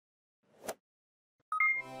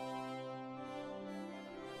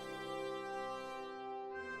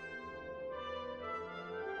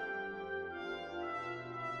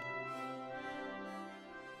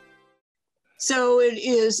So it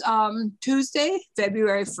is Tuesday,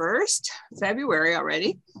 February 1st, February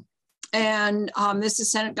already. And this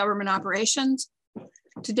is Senate Government Operations.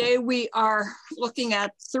 Today we are looking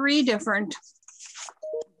at 3 different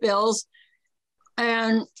bills.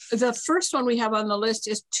 And the first one we have on the list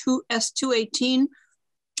is S.218.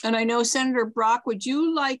 And I know Senator Brock, would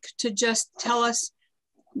you like to just tell us,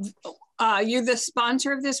 you're the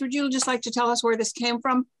sponsor of this, would you just like to tell us where this came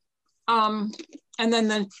from? And then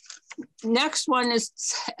the next one is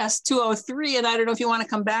S.203, and I don't know if you want to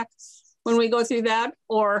come back when we go through that,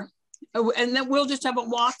 or, and then we'll just have a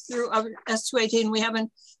walkthrough of S.218. We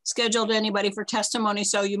haven't scheduled anybody for testimony,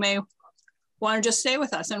 so you may want to just stay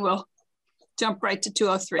with us and we'll jump right to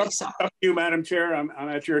 203. So. Thank you, Madam Chair. I'm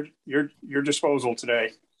at your disposal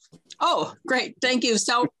today. Oh, great. Thank you.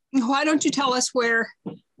 So why don't you tell us where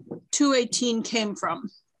 218 came from?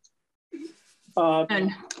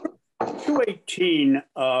 And 218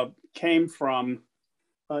 came from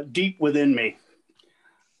deep within me.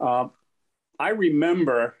 I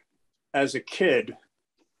remember as a kid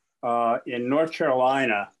in North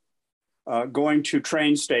Carolina going to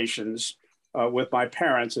train stations with my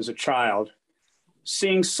parents as a child,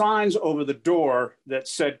 seeing signs over the door that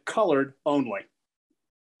said colored only.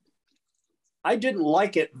 I didn't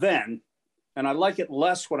like it then, and I like it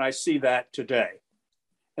less when I see that today.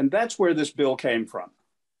 And that's where this bill came from.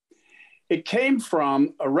 It came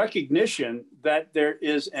from a recognition that there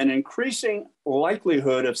is an increasing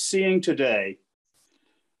likelihood of seeing today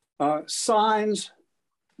signs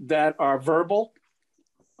that are verbal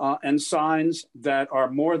and signs that are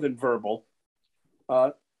more than verbal,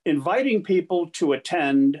 inviting people to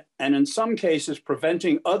attend, and in some cases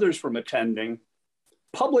preventing others from attending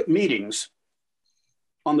public meetings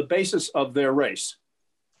on the basis of their race.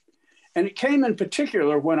 And it came in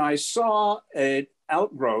particular when I saw an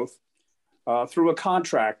outgrowth through a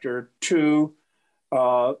contractor to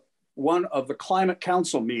one of the Climate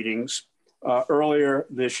Council meetings earlier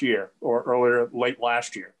this year, or late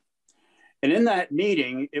last year. And in that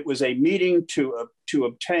meeting, it was a meeting to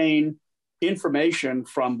obtain information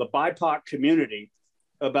from the BIPOC community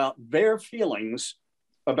about their feelings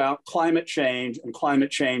about climate change and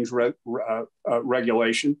climate change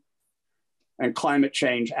regulation and climate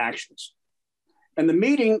change actions. And the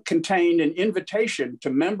meeting contained an invitation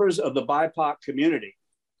to members of the BIPOC community.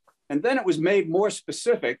 And then it was made more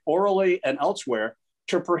specific orally and elsewhere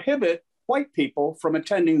to prohibit white people from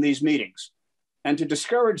attending these meetings and to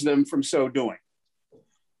discourage them from so doing.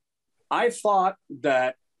 I thought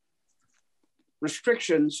that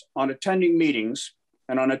restrictions on attending meetings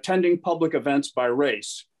and on attending public events by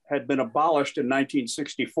race had been abolished in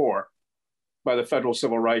 1964 by the Federal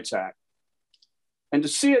Civil Rights Act. And to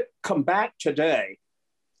see it come back today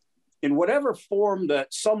in whatever form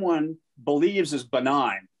that someone believes is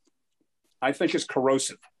benign, I think is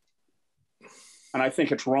corrosive. And I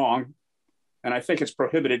think it's wrong. And I think it's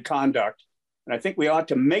prohibited conduct. And I think we ought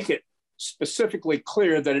to make it specifically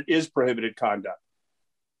clear that it is prohibited conduct.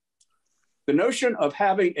 The notion of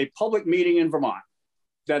having a public meeting in Vermont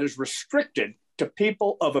that is restricted to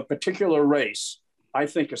people of a particular race, I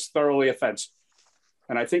think is thoroughly offensive.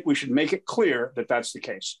 And I think we should make it clear that that's the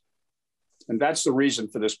case. And that's the reason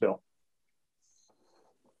for this bill.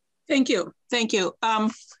 Thank you. Thank you.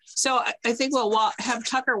 So I think we'll have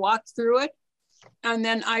Tucker walk through it. And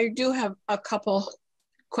then I do have a couple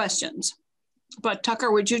questions. But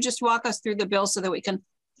Tucker, would you just walk us through the bill so that we can?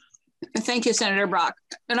 Thank you, Senator Brock.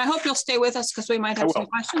 And I hope you'll stay with us because we might have some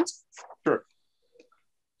questions. Sure.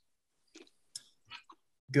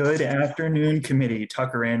 Good afternoon, committee.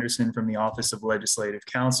 Tucker Anderson from the Office of Legislative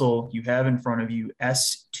Counsel. You have in front of you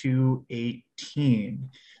S.218.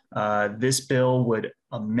 This bill would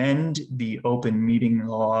amend the open meeting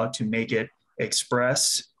law to make it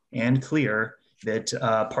express and clear that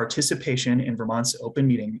participation in Vermont's open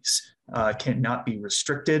meetings cannot be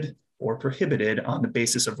restricted or prohibited on the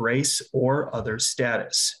basis of race or other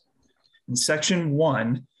status. In Section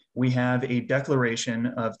 1, we have a declaration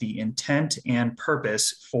of the intent and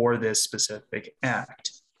purpose for this specific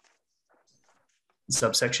act. In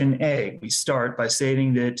subsection A, we start by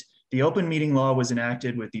stating that the open meeting law was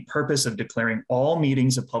enacted with the purpose of declaring all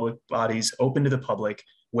meetings of public bodies open to the public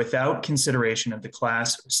without consideration of the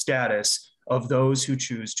class or status of those who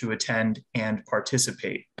choose to attend and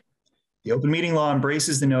participate. The open meeting law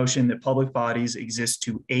embraces the notion that public bodies exist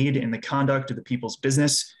to aid in the conduct of the people's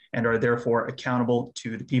business and are therefore accountable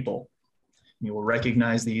to the people. You will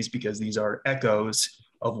recognize these because these are echoes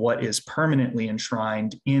of what is permanently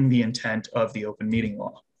enshrined in the intent of the open meeting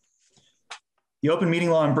law. The open meeting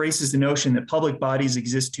law embraces the notion that public bodies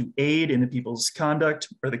exist to aid in the people's conduct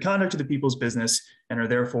or the conduct of the people's business and are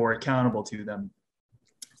therefore accountable to them.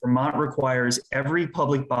 Vermont requires every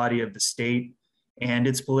public body of the state and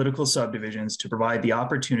its political subdivisions to provide the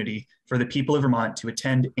opportunity for the people of Vermont to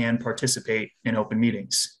attend and participate in open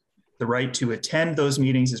meetings. The right to attend those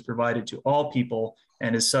meetings is provided to all people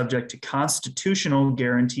and is subject to constitutional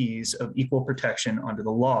guarantees of equal protection under the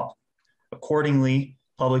law. Accordingly,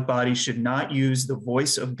 public bodies should not use the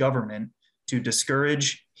voice of government to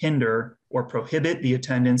discourage, hinder, or prohibit the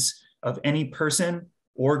attendance of any person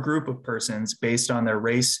or group of persons based on their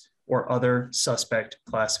race or other suspect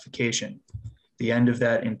classification. The end of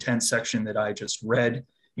that intent section that I just read,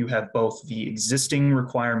 you have both the existing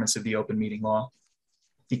requirements of the open meeting law,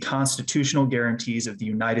 the constitutional guarantees of the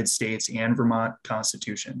United States and Vermont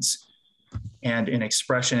constitutions, and an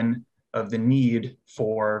expression of the need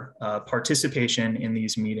for participation in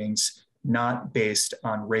these meetings not based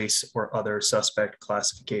on race or other suspect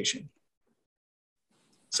classification.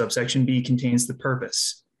 Subsection B contains the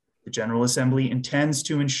purpose. The General Assembly intends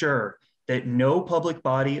to ensure that no public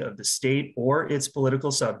body of the state or its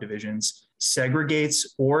political subdivisions segregates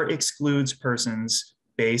or excludes persons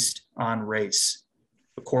based on race.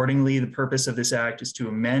 Accordingly, the purpose of this act is to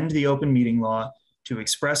amend the open meeting law to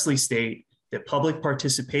expressly state that public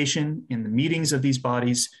participation in the meetings of these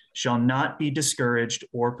bodies shall not be discouraged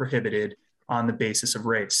or prohibited on the basis of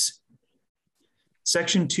race.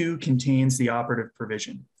 Section 2 contains the operative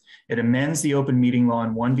provision. It amends the open meeting law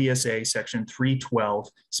in 1 VSA section 312,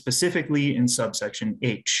 specifically in subsection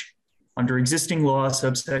H. Under existing law,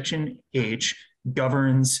 subsection H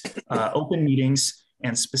governs open meetings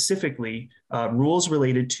and specifically rules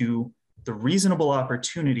related to the reasonable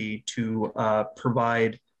opportunity to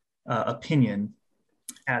provide opinion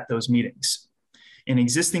at those meetings. In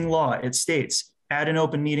existing law, it states, at an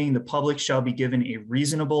open meeting, the public shall be given a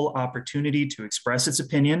reasonable opportunity to express its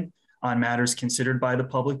opinion on matters considered by the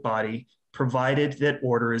public body, provided that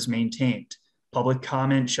order is maintained. Public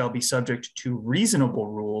comment shall be subject to reasonable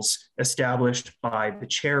rules established by the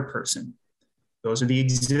chairperson. Those are the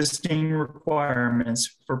existing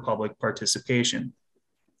requirements for public participation.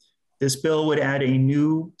 This bill would add a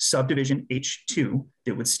new subdivision H2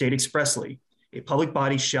 that would state expressly, a public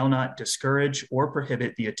body shall not discourage or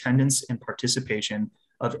prohibit the attendance and participation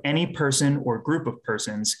of any person or group of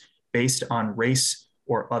persons based on race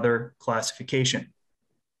or other classification.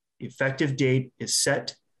 The effective date is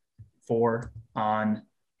set for on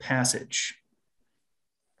passage.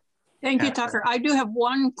 Thank you, Tucker. I do have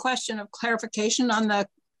one question of clarification on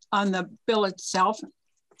the bill itself,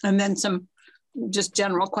 and then some just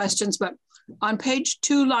general questions. But on page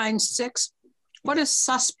 2, line 6, what does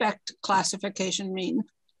suspect classification mean?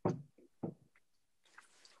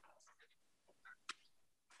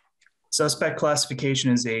 Suspect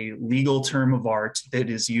classification is a legal term of art that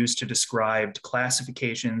is used to describe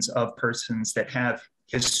classifications of persons that have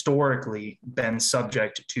historically been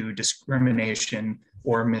subject to discrimination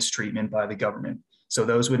or mistreatment by the government. So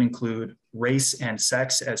those would include race and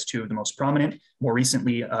sex as two of the most prominent. More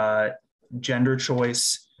recently, gender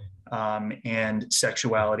choice and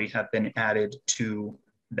sexuality have been added to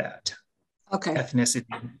that. Okay. Ethnicity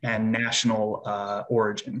and national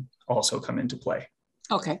origin also come into play.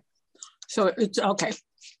 Okay. So it's okay.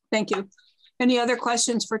 Thank you. Any other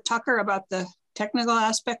questions for Tucker about the technical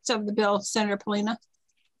aspects of the bill, Senator Polina?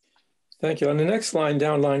 Thank you. On the next line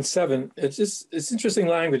down, line 7, it's interesting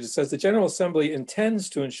language. It says the General Assembly intends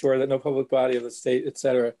to ensure that no public body of the state, et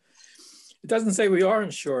cetera. It doesn't say we are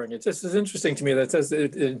ensuring. It just is interesting to me that it says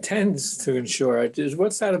it intends to ensure.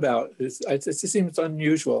 What's that about? It just seems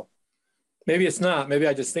unusual. Maybe it's not. Maybe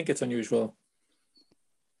I just think it's unusual.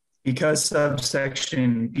 Because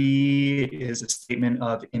subsection B is a statement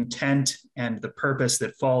of intent and the purpose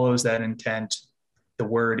that follows that intent, the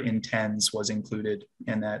word intends was included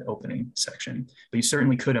in that opening section. But you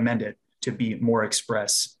certainly could amend it to be more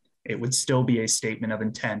express. It would still be a statement of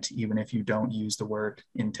intent, even if you don't use the word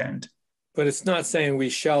intent. But it's not saying we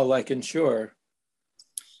shall like ensure.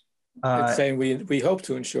 It's saying we hope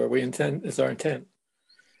to ensure, we intend, is our intent.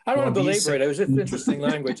 I don't want to belabor it. It was just interesting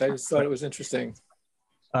language. I just thought it was interesting.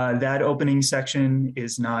 That opening section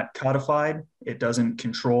is not codified. It doesn't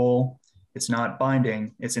control. It's not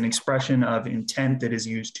binding. It's an expression of intent that is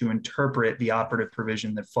used to interpret the operative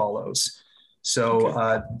provision that follows.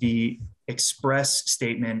 So the express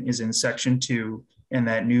statement is in section 2 in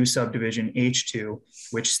that new subdivision H2,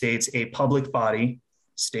 which states a public body,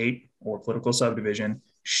 state or political subdivision,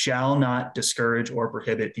 shall not discourage or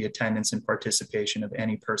prohibit the attendance and participation of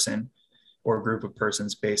any person or group of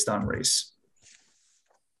persons based on race.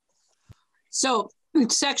 So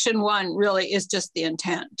Section 1 really is just the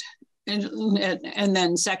intent. And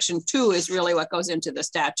then section 2 is really what goes into the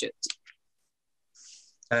statutes.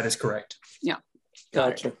 That is correct. Yeah.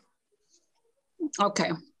 Gotcha.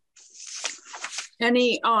 Okay.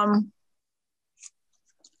 Any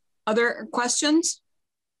other questions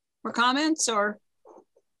or comments or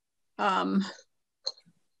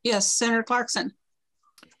yes, Senator Clarkson.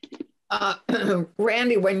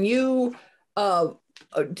 Randy, when you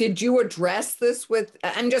did you address this with?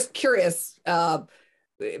 I'm just curious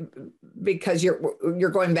because you're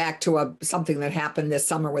going back to something that happened this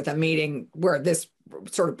summer with a meeting where this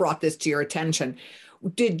sort of brought this to your attention.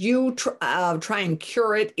 Did you try and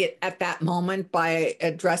cure it at that moment by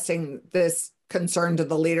addressing this concern to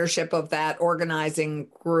the leadership of that organizing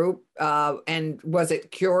group? And was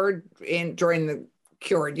it cured during the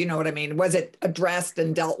cured? You know what I mean? Was it addressed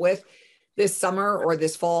and dealt with this summer or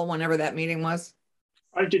this fall, whenever that meeting was?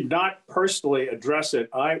 I did not personally address it.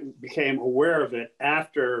 I became aware of it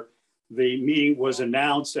after the meeting was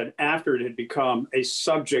announced and after it had become a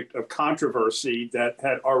subject of controversy that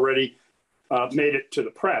had already made it to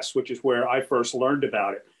the press, which is where I first learned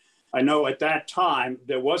about it. I know at that time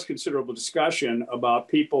there was considerable discussion about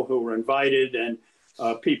people who were invited and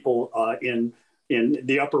people in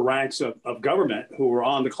the upper ranks of government who were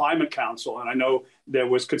on the Climate Council. And I know there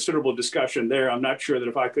was considerable discussion there. I'm not sure that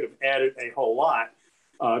if I could have added a whole lot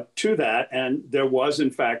to that. And there was,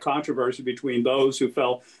 in fact, controversy between those who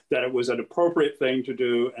felt that it was an appropriate thing to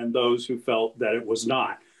do and those who felt that it was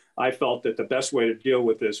not. I felt that the best way to deal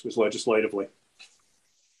with this was legislatively.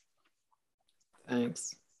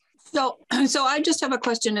 Thanks. So I just have a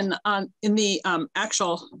question in the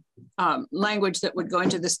actual language that would go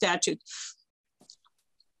into the statute.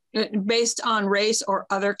 Based on race or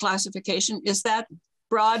other classification, is that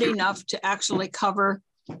broad enough to actually cover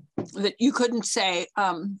that you couldn't say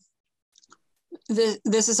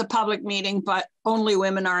this is a public meeting, but only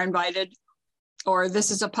women are invited, or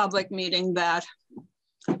this is a public meeting that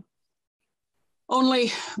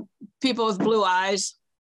only people with blue eyes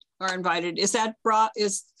are invited? Is that broad?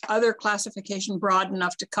 Is other classification broad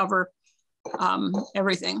enough to cover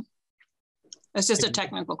everything? It's just a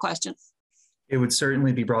technical question. It would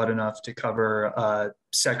certainly be broad enough to cover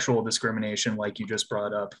sexual discrimination, like you just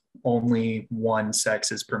brought up. Only one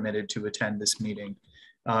sex is permitted to attend this meeting.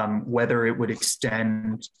 Whether it would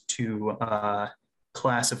extend to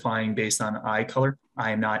classifying based on eye color,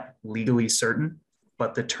 I am not legally certain,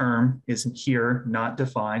 but the term is here not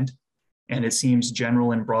defined. And it seems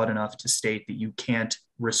general and broad enough to state that you can't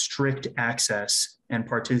restrict access and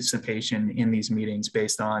participation in these meetings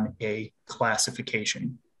based on a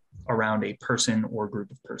classification around a person or group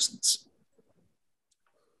of persons.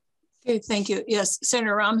 Okay, thank you. Yes,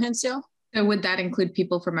 Senator Rahm Hinsdale. So would that include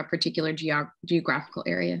people from a particular geographical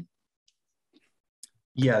area?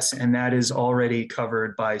 Yes, and that is already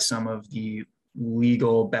covered by some of the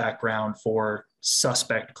legal background for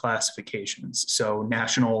suspect classifications. So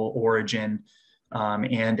national origin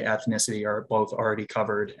and ethnicity are both already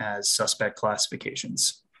covered as suspect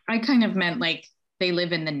classifications. I kind of meant like they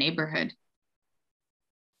live in the neighborhood.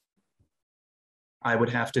 I would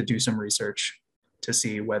have to do some research to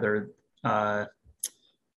see whether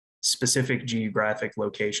specific geographic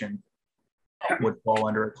location would fall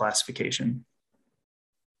under a classification.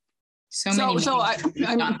 I'm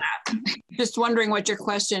just wondering what your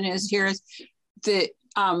question is here. Is the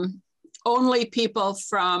only people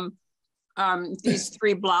from these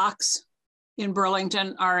 3 blocks in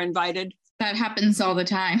Burlington are invited? That happens all the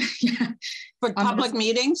time. Yeah. For public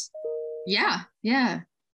meetings? Yeah, yeah.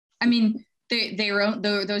 I mean,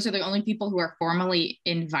 those are the only people who are formally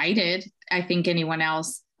invited. I think anyone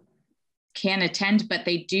else can attend, but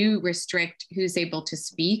they do restrict who's able to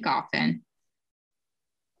speak often.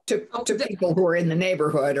 To people who are in the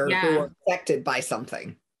neighborhood or who are affected by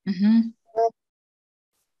something. Mm-hmm.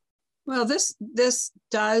 Well, this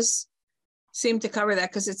does seem to cover that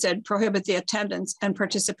because it said prohibit the attendance and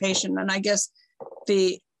participation. And I guess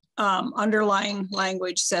the underlying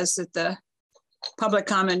language says that the public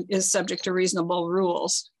comment is subject to reasonable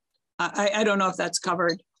rules. I don't know if that's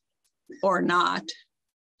covered or not.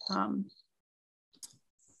 Ron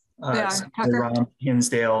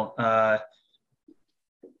Hinsdale,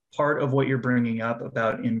 part of what you're bringing up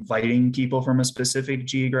about inviting people from a specific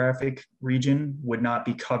geographic region would not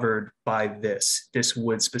be covered by this. This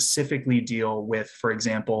would specifically deal with, for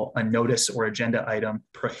example, a notice or agenda item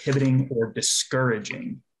prohibiting or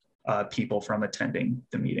discouraging people from attending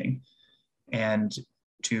the meeting. And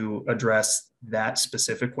to address that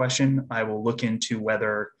specific question, I will look into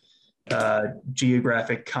whether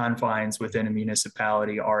geographic confines within a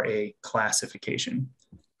municipality are a classification.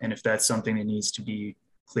 And if that's something that needs to be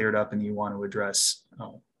cleared up and you want to address,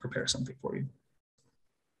 I'll prepare something for you.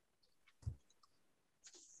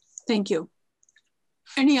 Thank you.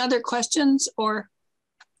 Any other questions or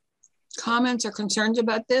comments or concerns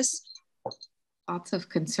about this? Lots of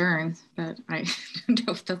concerns, but I don't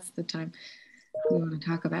know if that's the time we want to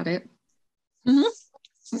talk about it.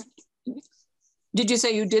 Mm-hmm. Did you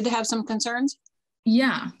say you did have some concerns?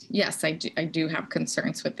 Yeah, yes, I do have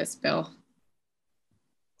concerns with this bill.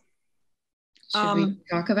 Should we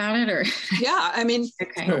talk about it, or? Yeah, I mean,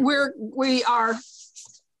 okay. we are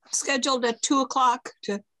scheduled at 2 o'clock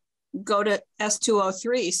to go to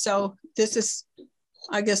S.218. So this is,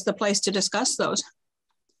 I guess, the place to discuss those.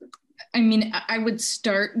 I mean, I would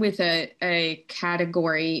start with a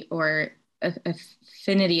category or a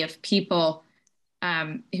affinity of people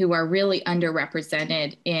who are really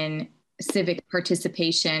underrepresented in civic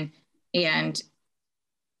participation. And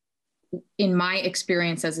in my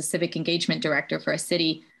experience as a civic engagement director for a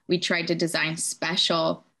city, we tried to design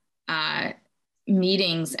special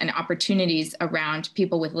meetings and opportunities around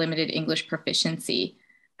people with limited English proficiency.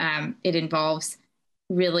 It involves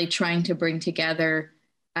really trying to bring together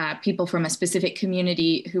people from a specific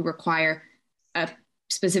community who require a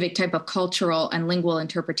specific type of cultural and lingual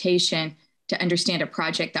interpretation to understand a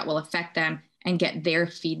project that will affect them and get their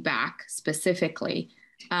feedback specifically.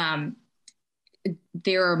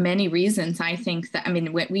 There are many reasons I think that, I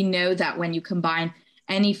mean, we know that when you combine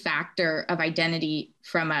any factor of identity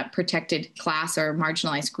from a protected class or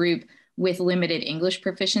marginalized group with limited English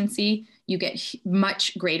proficiency, you get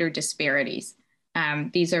much greater disparities.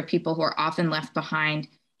 These are people who are often left behind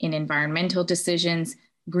in environmental decisions,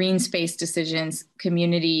 green space decisions,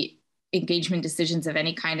 community engagement decisions of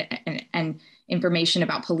any kind, and information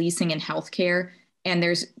about policing and healthcare. And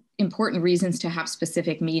there's important reasons to have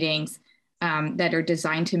specific meetings that are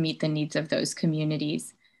designed to meet the needs of those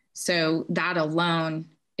communities. So that alone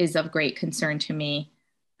is of great concern to me.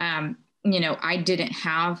 You know, I didn't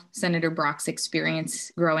have Senator Brock's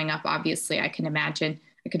experience growing up. Obviously, I can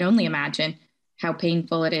only imagine how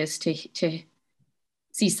painful it is to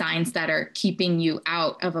see signs that are keeping you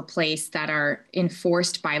out of a place that are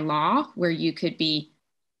enforced by law, where you could be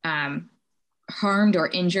harmed or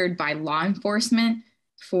injured by law enforcement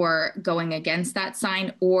for going against that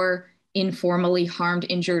sign, or informally harmed,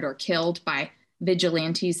 injured, or killed by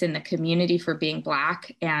vigilantes in the community for being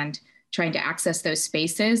Black and trying to access those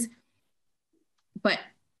spaces. But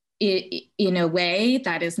in a way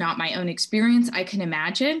that is not my own experience, I can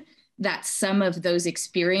imagine that some of those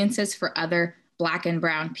experiences for other Black and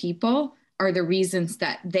brown people are the reasons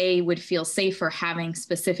that they would feel safer having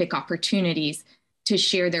specific opportunities to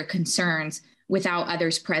share their concerns without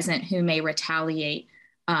others present who may retaliate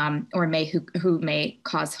or who may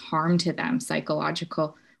cause harm to them,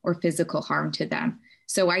 psychological or physical harm to them.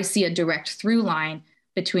 So I see a direct through line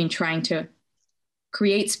between trying to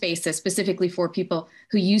create spaces specifically for people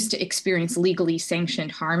who used to experience legally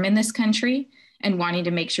sanctioned harm in this country, and wanting to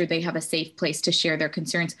make sure they have a safe place to share their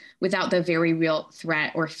concerns without the very real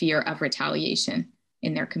threat or fear of retaliation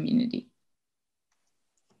in their community.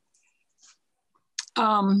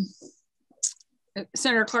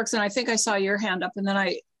 Senator Clarkson, I think I saw your hand up, and then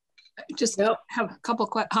I just have a couple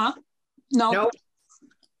questions. Huh? No. Nope.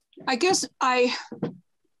 I guess I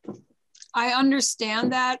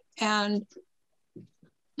understand that, and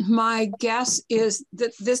my guess is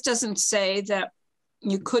that this doesn't say that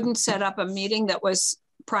you couldn't set up a meeting that was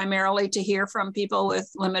primarily to hear from people with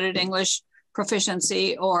limited English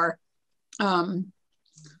proficiency, or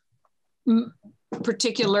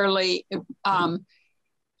particularly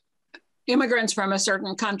immigrants from a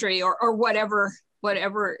certain country, or whatever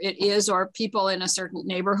it is, or people in a certain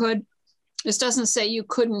neighborhood. This doesn't say you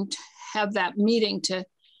couldn't have that meeting to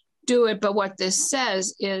do it, but what this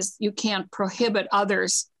says is you can't prohibit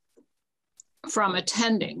others from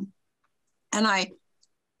attending. And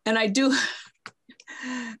I do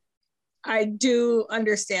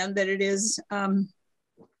understand that it is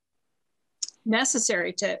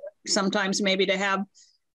necessary to sometimes maybe to have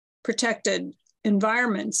protected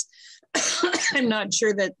environments. I'm not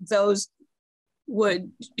sure that those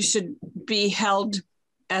should be held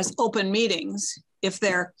as open meetings if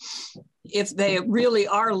they really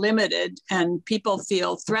are limited and people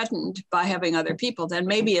feel threatened by having other people. Then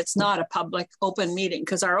maybe it's not a public open meeting,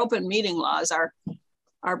 because our open meeting laws are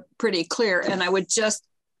pretty clear. And I would just,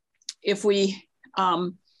 if we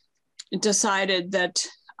decided that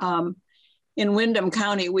in Windham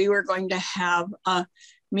County we were going to have a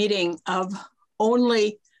meeting of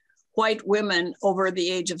only white women over the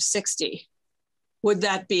age of 60, would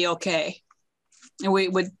that be okay? And we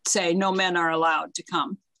would say no men are allowed to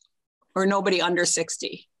come, or nobody under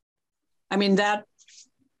 60. I mean, that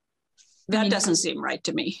doesn't seem right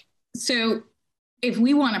to me. So if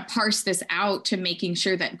we want to parse this out to making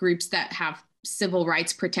sure that groups that have civil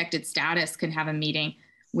rights protected status can have a meeting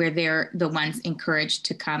where they're the ones encouraged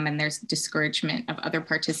to come and there's discouragement of other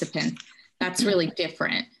participants, that's really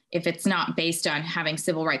different. If it's not based on having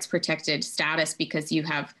civil rights protected status because you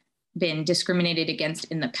have been discriminated against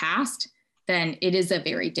in the past, then it is a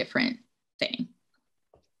very different thing.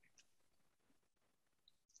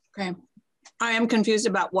 Okay. I am confused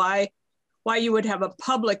about why you would have a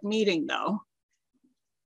public meeting though.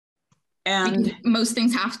 And because most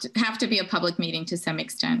things have to be a public meeting to some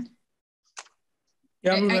extent.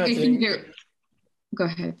 Yeah, I think go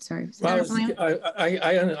ahead. Sorry. Well,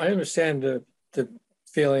 I understand the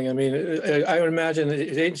feeling. I mean, I would imagine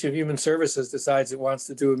the Agency of Human Services decides it wants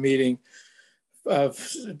to do a meeting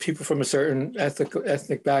of people from a certain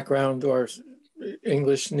ethnic background or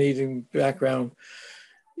English needing background.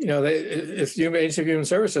 You know, if the Agency of Human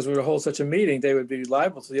Services were to hold such a meeting, they would be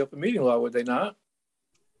liable to the open meeting law, would they not?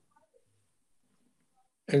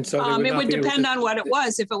 And so it would depend on what it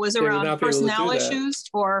was. If it was around personnel issues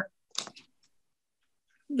or.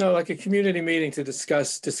 No, like a community meeting to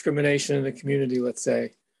discuss discrimination in the community, let's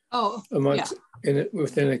say. Oh, amongst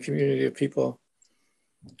within a community of people.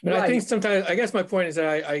 But right. I think sometimes, I guess my point is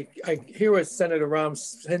that I hear what Senator Rahm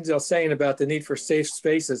Hinzel saying about the need for safe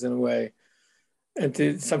spaces in a way.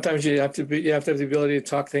 And sometimes you have to have the ability to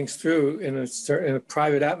talk things through in a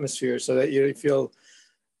private atmosphere so that you feel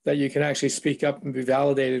that you can actually speak up and be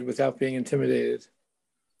validated without being intimidated.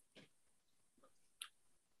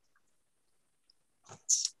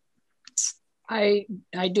 I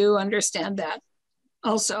do understand that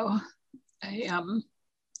also.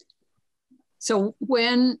 So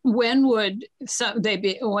when would somebody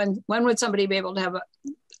be able to have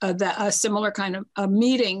a similar kind of a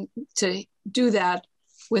meeting to do that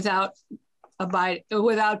without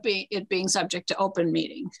it being subject to open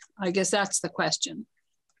meeting? I guess that's the question.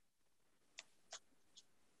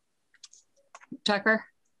 Tucker?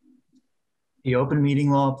 The open meeting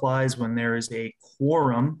law applies when there is a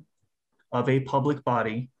quorum of a public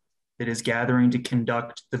body that is gathering to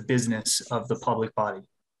conduct the business of the public body.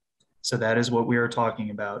 So that is what we are talking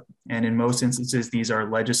about. And in most instances, these are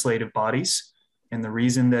legislative bodies. And the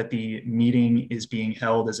reason that the meeting is being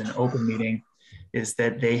held as an open meeting is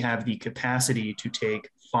that they have the capacity to take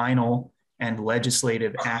final and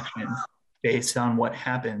legislative action based on what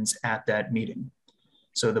happens at that meeting.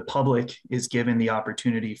 So the public is given the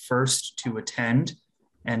opportunity first to attend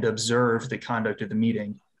and observe the conduct of the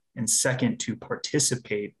meeting, and second to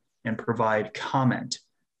participate and provide comment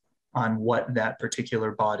on what that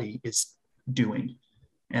particular body is doing.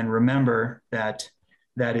 And remember that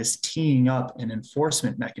that is teeing up an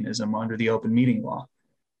enforcement mechanism under the open meeting law,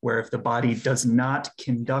 where if the body does not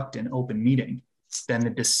conduct an open meeting, then the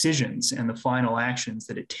decisions and the final actions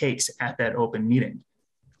that it takes at that open meeting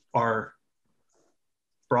are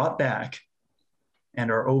brought back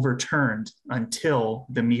and are overturned until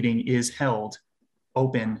the meeting is held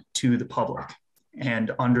open to the public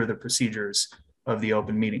and under the procedures of the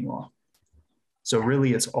open meeting law. So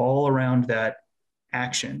really it's all around that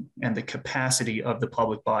action and the capacity of the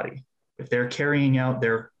public body. If they're carrying out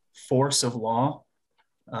their force of law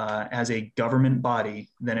as a government body,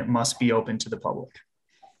 then it must be open to the public.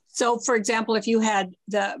 So for example, if you had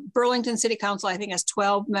the Burlington City Council, I think has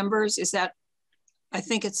 12 members, I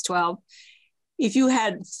think it's 12. If you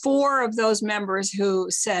had 4 of those members who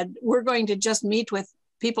said, we're going to just meet with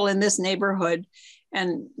people in this neighborhood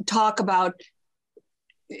and talk about,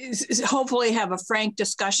 hopefully have a frank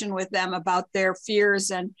discussion with them about their fears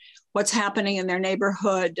and what's happening in their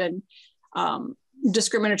neighborhood and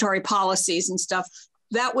discriminatory policies and stuff,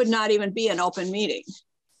 that would not even be an open meeting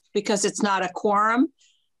because it's not a quorum,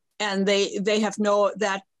 and they have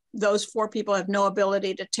those 4 people have no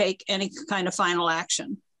ability to take any kind of final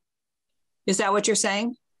action. Is that what you're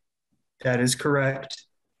saying? That is correct,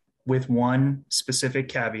 with one specific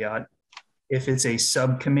caveat. If it's a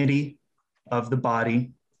subcommittee of the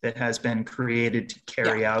body that has been created to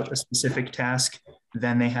carry out a specific task,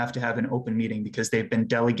 then they have to have an open meeting because they've been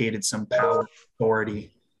delegated some power,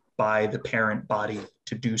 authority by the parent body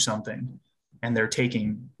to do something. And they're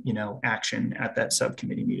taking, action at that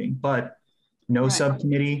subcommittee meeting. But no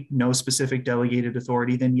subcommittee, no specific delegated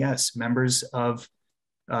authority, then yes, members of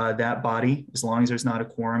that body, as long as there's not a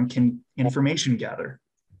quorum, can information gather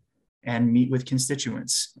and meet with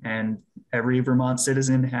constituents. And every Vermont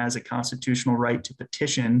citizen has a constitutional right to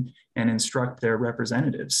petition and instruct their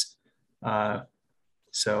representatives.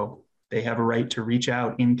 So they have a right to reach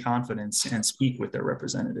out in confidence and speak with their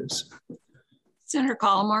representatives. Senator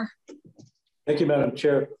Collimore. Thank you, Madam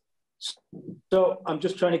Chair. So I'm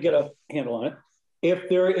just trying to get a handle on it. If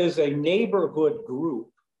there is a neighborhood group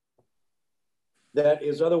that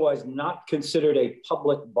is otherwise not considered a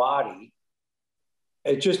public body,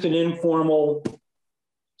 it's just an informal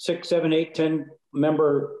 6, 7, 8, 10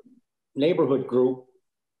 member neighborhood group,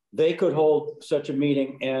 they could hold such a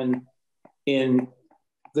meeting and in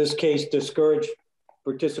this case, discourage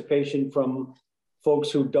participation from folks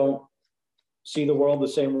who don't see the world the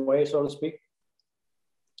same way, so to speak?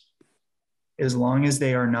 As long as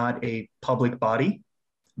they are not a public body,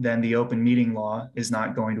 then the open meeting law is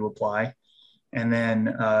not going to apply. And then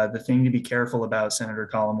the thing to be careful about, Senator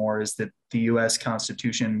Collmore, is that the US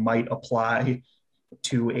Constitution might apply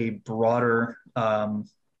to a broader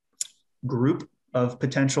group of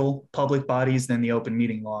potential public bodies than the open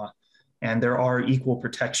meeting law. And there are equal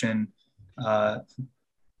protection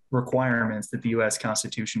requirements that the US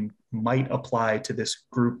Constitution might apply to this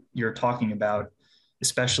group you're talking about,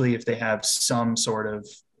 especially if they have some sort of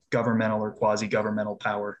governmental or quasi-governmental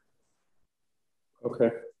power.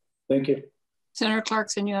 Okay, thank you. Senator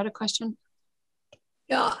Clarkson, you had a question?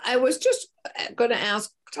 Yeah, I was just going to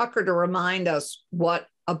ask Tucker to remind us what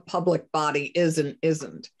a public body is and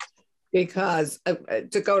isn't, because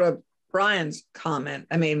to go to Brian's comment,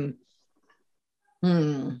 I mean,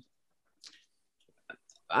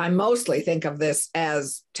 I mostly think of this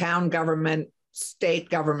as town government, state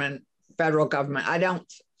government, federal government. I don't,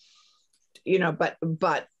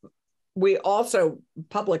 but we also,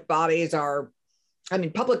 public bodies are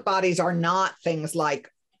not things like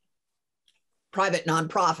private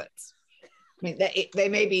nonprofits. I mean, they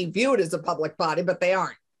may be viewed as a public body, but they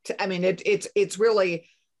aren't. I mean, it's really,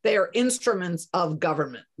 they are instruments of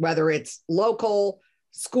government, whether it's local,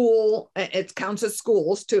 school, it counts as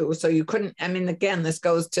schools too. So you couldn't, I mean, again, this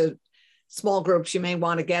goes to small groups. You may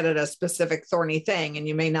want to get at a specific thorny thing and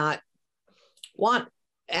you may not want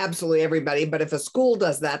absolutely everybody, but if a school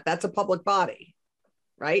does that, that's a public body,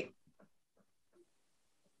 right?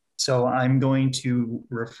 So I'm going to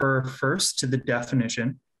refer first to the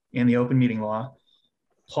definition in the open meeting law,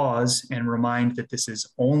 pause and remind that this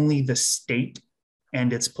is only the state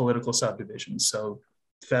and its political subdivisions. So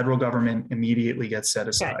federal government immediately gets set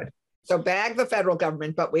aside. Okay. So bag the federal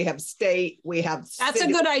government, but we have state, we have That's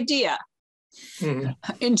city. a good idea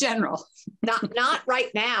in general. Not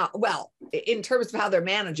right now. Well, in terms of how they're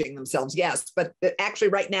managing themselves, yes. But actually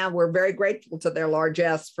right now, we're very grateful to their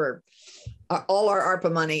largesse for all our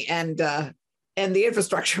ARPA money and the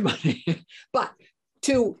infrastructure money. But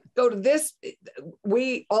to go to this,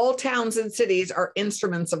 all towns and cities are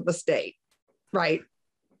instruments of the state, right?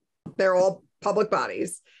 They're all public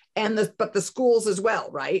bodies, but the schools as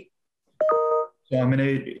well, right? So I'm going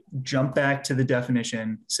to jump back to the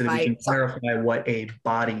definition so that we can clarify what a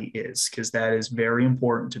body is, because that is very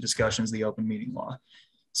important to discussions of the open meeting law.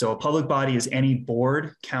 So a public body is any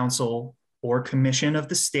board, council, or commission of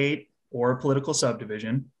the state or political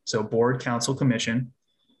subdivision. So board, council, commission.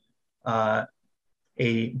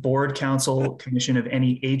 A board, council, commission of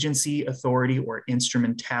any agency, authority, or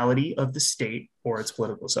instrumentality of the state or its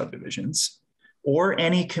political subdivisions, or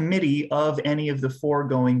any committee of any of the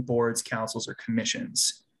foregoing boards, councils, or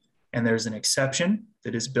commissions. And there's an exception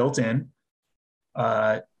that is built in.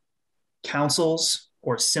 Councils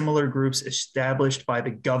or similar groups established by the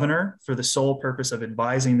governor for the sole purpose of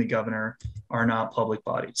advising the governor are not public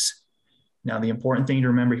bodies. Now, the important thing to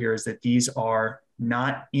remember here is that these are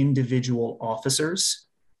not individual officers.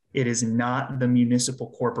 It is not the municipal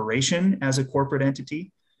corporation as a corporate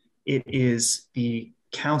entity. It is the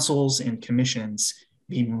councils and commissions,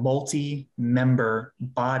 the multi-member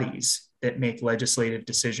bodies that make legislative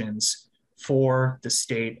decisions for the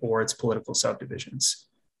state or its political subdivisions.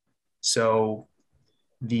 So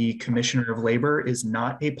the Commissioner of Labor is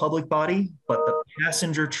not a public body, but the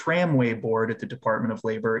Passenger Tramway Board at the Department of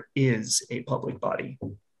Labor is a public body.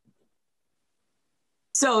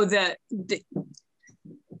 So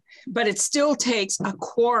but it still takes a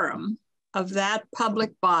quorum of that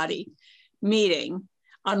public body meeting,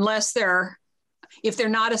 unless if they're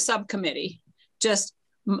not a subcommittee. Just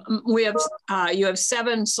you have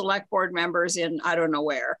 7 select board members in I don't know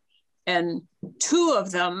where, and 2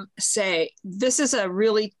 of them say this is a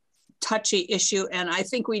really touchy issue, and I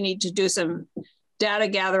think we need to do some data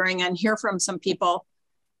gathering and hear from some people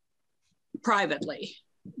privately.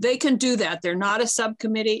 They can do that. They're not a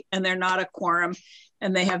subcommittee and they're not a quorum,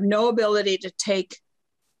 and they have no ability to take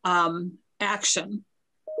action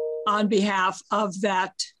on behalf of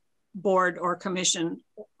that board or commission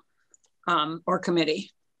or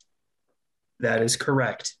committee. That is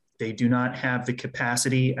correct. They do not have the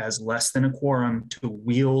capacity as less than a quorum to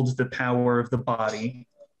wield the power of the body.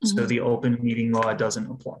 So the open meeting law doesn't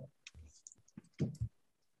apply.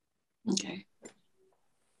 Okay.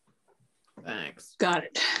 Thanks. Got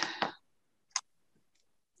it.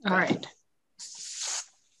 All right.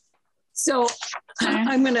 So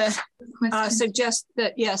I'm going to suggest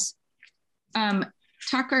that, yes.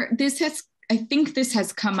 Tucker, I think this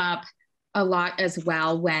has come up a lot as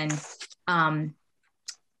well when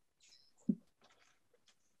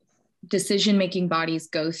decision-making bodies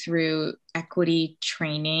go through equity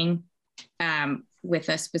training with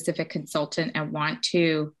a specific consultant and want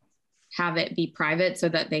to have it be private so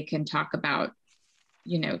that they can talk about,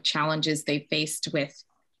 you know, challenges they faced with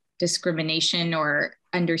discrimination or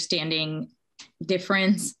understanding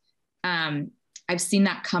difference. I've seen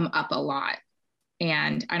that come up a lot.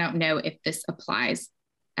 And I don't know if this applies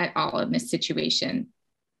at all in this situation.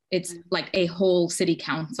 It's like a whole city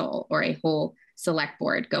council or a whole select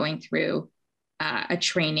board going through a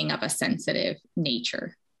training of a sensitive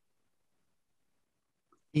nature.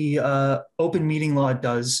 The open meeting law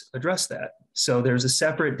does address that. So there's a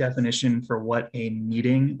separate definition for what a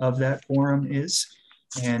meeting of that forum is.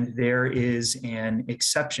 And there is an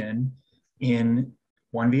exception in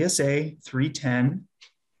 1 VSA 310,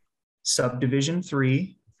 subdivision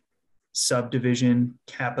 3, subdivision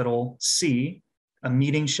capital C. A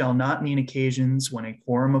meeting shall not mean occasions when a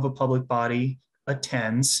quorum of a public body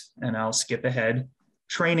attends, and I'll skip ahead,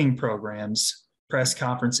 training programs, press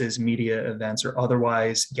conferences, media events, or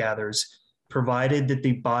otherwise gathers, provided that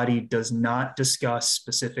the body does not discuss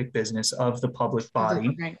specific business of the public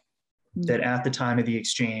body, Right. that at the time of the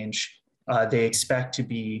exchange, they expect to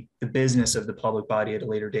be the business of the public body at a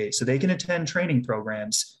later date. So they can attend training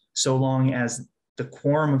programs so long as the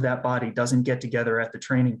quorum of that body doesn't get together at the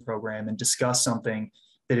training program and discuss something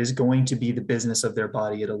that is going to be the business of their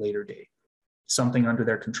body at a later date, something under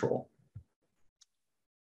their control.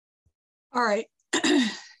 All right.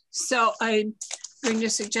 So I'm going to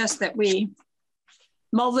suggest that we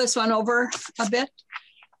mull this one over a bit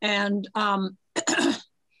and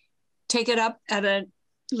take it up at a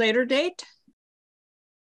later date.